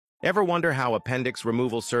Ever wonder how appendix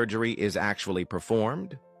removal surgery is actually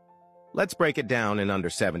performed? Let's break it down in under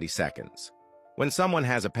 70 seconds. When someone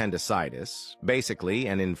has appendicitis, basically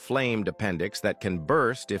an inflamed appendix that can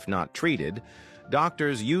burst if not treated,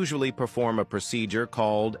 doctors usually perform a procedure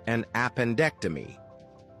called an appendectomy.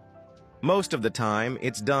 Most of the time,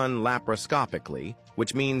 it's done laparoscopically,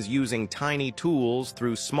 which means using tiny tools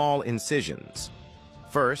through small incisions.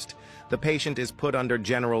 First, the patient is put under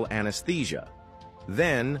general anesthesia.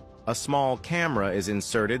 Then, a small camera is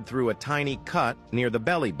inserted through a tiny cut near the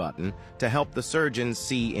belly button to help the surgeon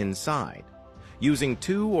see inside. Using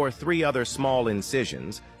 2 or 3 other small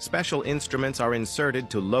incisions, special instruments are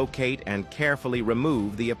inserted to locate and carefully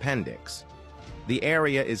remove the appendix. The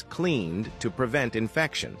area is cleaned to prevent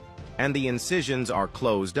infection, and the incisions are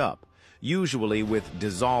closed up, usually with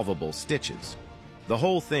dissolvable stitches. The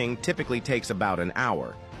whole thing typically takes about an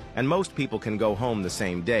hour, and most people can go home the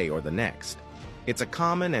same day or the next. It's a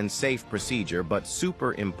common and safe procedure, but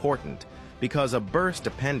super important because a burst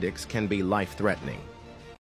appendix can be life-threatening.